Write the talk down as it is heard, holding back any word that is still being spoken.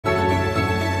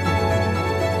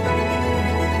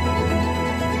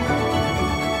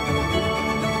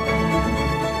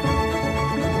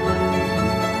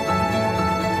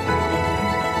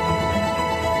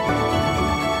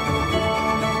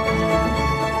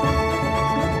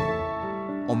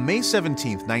May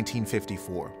 17,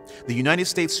 1954, the United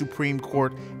States Supreme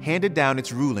Court handed down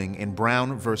its ruling in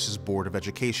Brown v. Board of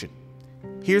Education.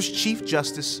 Here's Chief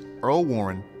Justice Earl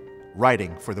Warren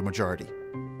writing for the majority.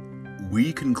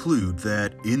 We conclude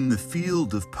that in the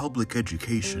field of public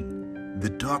education,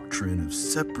 the doctrine of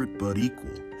separate but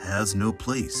equal has no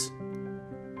place.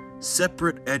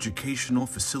 Separate educational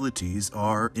facilities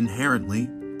are inherently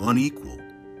unequal.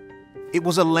 It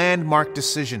was a landmark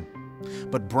decision,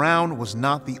 but Brown was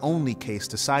not the only case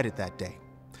decided that day.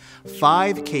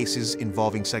 5 cases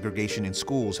involving segregation in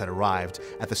schools had arrived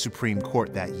at the Supreme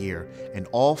Court that year, and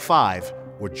all 5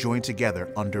 were joined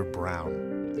together under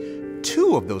Brown.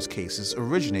 2 of those cases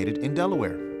originated in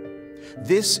Delaware.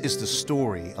 This is the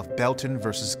story of Belton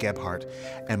v. Gebhart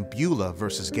and Bulah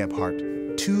v.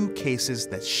 Gebhart, 2 cases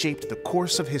that shaped the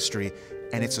course of history,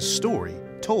 and it's a story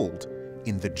told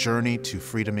in the Journey to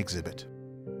Freedom exhibit.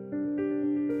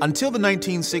 Until the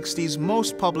 1960s,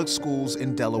 most public schools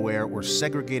in Delaware were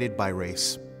segregated by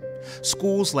race.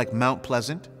 Schools like Mount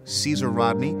Pleasant, Caesar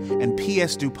Rodney, and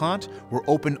P.S. DuPont were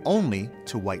open only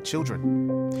to white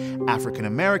children. African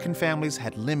American families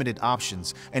had limited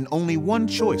options and only one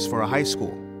choice for a high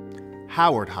school: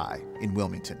 Howard High in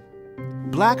Wilmington.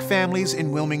 Black families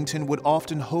in Wilmington would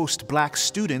often host black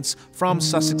students from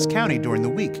Sussex County during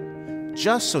the week,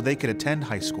 just so they could attend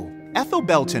high school. Ethel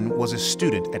Belton was a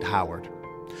student at Howard.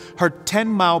 Her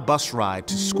 10-mile bus ride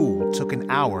to school took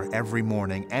an hour every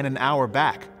morning and an hour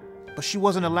back, but she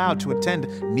wasn't allowed to attend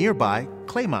nearby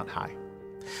Claymont High.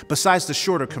 Besides the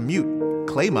shorter commute,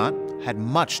 Claymont had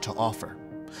much to offer: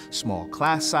 small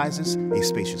class sizes, a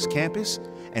spacious campus,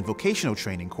 and vocational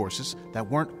training courses that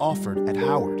weren't offered at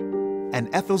Howard. And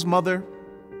Ethel's mother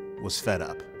was fed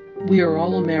up. We are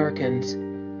all Americans,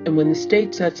 and when the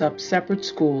state sets up separate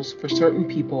schools for certain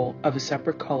people of a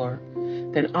separate color,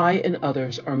 then I and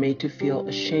others are made to feel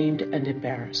ashamed and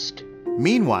embarrassed.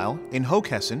 Meanwhile, in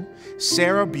Hockessin,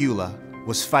 Sarah Bulah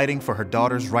was fighting for her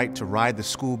daughter's right to ride the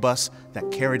school bus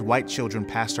that carried white children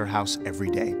past her house every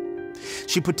day.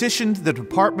 She petitioned the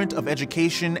Department of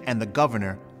Education and the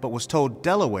governor, but was told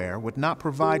Delaware would not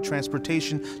provide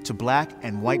transportation to black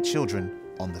and white children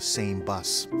on the same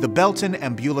bus. The Belton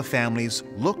and Bulah families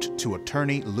looked to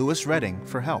attorney Lewis Redding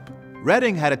for help.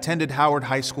 Redding had attended Howard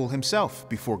High School himself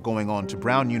before going on to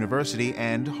Brown University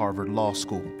and Harvard Law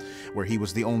School, where he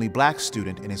was the only black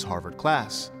student in his Harvard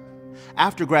class.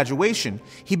 After graduation,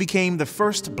 he became the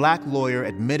first black lawyer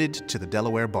admitted to the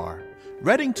Delaware bar.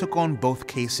 Redding took on both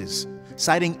cases,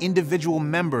 citing individual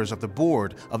members of the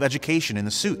Board of Education in the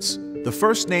suits. The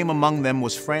first name among them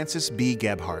was Francis B.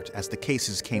 Gebhart, as the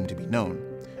cases came to be known.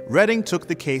 Redding took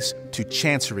the case to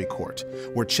Chancery Court,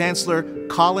 where Chancellor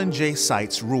Colin J.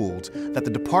 Seitz ruled that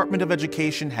the Department of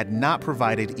Education had not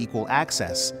provided equal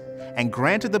access and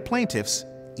granted the plaintiffs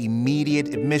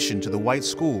immediate admission to the white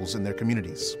schools in their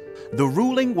communities. The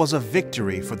ruling was a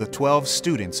victory for the 12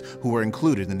 students who were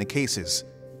included in the cases,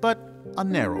 but a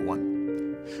narrow one.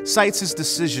 Seitz's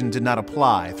decision did not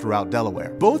apply throughout Delaware.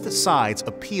 Both sides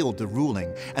appealed the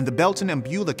ruling, and the Belton and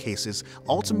Bulah cases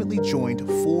ultimately joined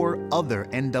 4 other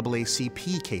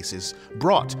NAACP cases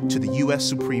brought to the U.S.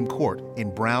 Supreme Court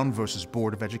in Brown v.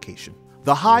 Board of Education.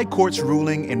 The High Court's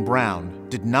ruling in Brown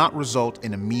did not result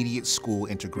in immediate school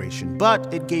integration,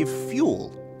 but it gave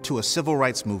fuel to a civil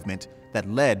rights movement that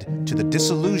led to the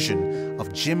dissolution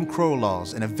of Jim Crow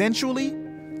laws and eventually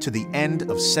to the end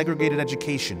of segregated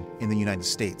education in the United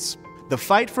States. The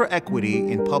fight for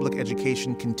equity in public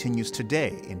education continues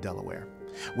today in Delaware,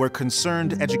 where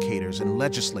concerned educators and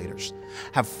legislators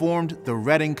have formed the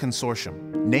Redding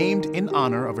Consortium, named in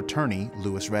honor of attorney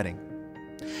Lewis Redding.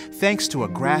 Thanks to a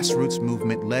grassroots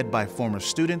movement led by former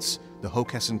students, the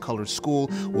Hockessin Colored School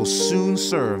will soon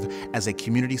serve as a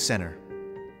community center.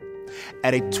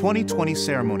 At a 2020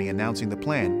 ceremony announcing the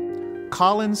plan,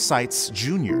 Colin Seitz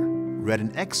Jr. read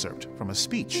an excerpt from a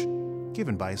speech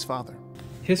given by his father.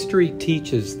 History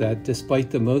teaches that despite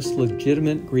the most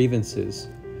legitimate grievances,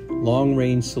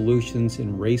 long-range solutions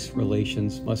in race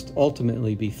relations must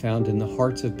ultimately be found in the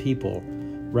hearts of people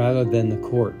rather than the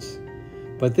courts.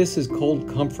 But this is cold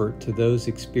comfort to those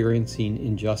experiencing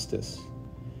injustice.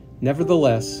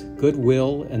 Nevertheless,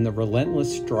 goodwill and the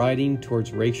relentless striding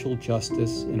towards racial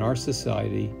justice in our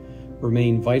society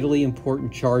remain vitally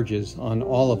important charges on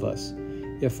all of us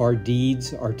if our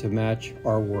deeds are to match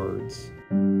our words.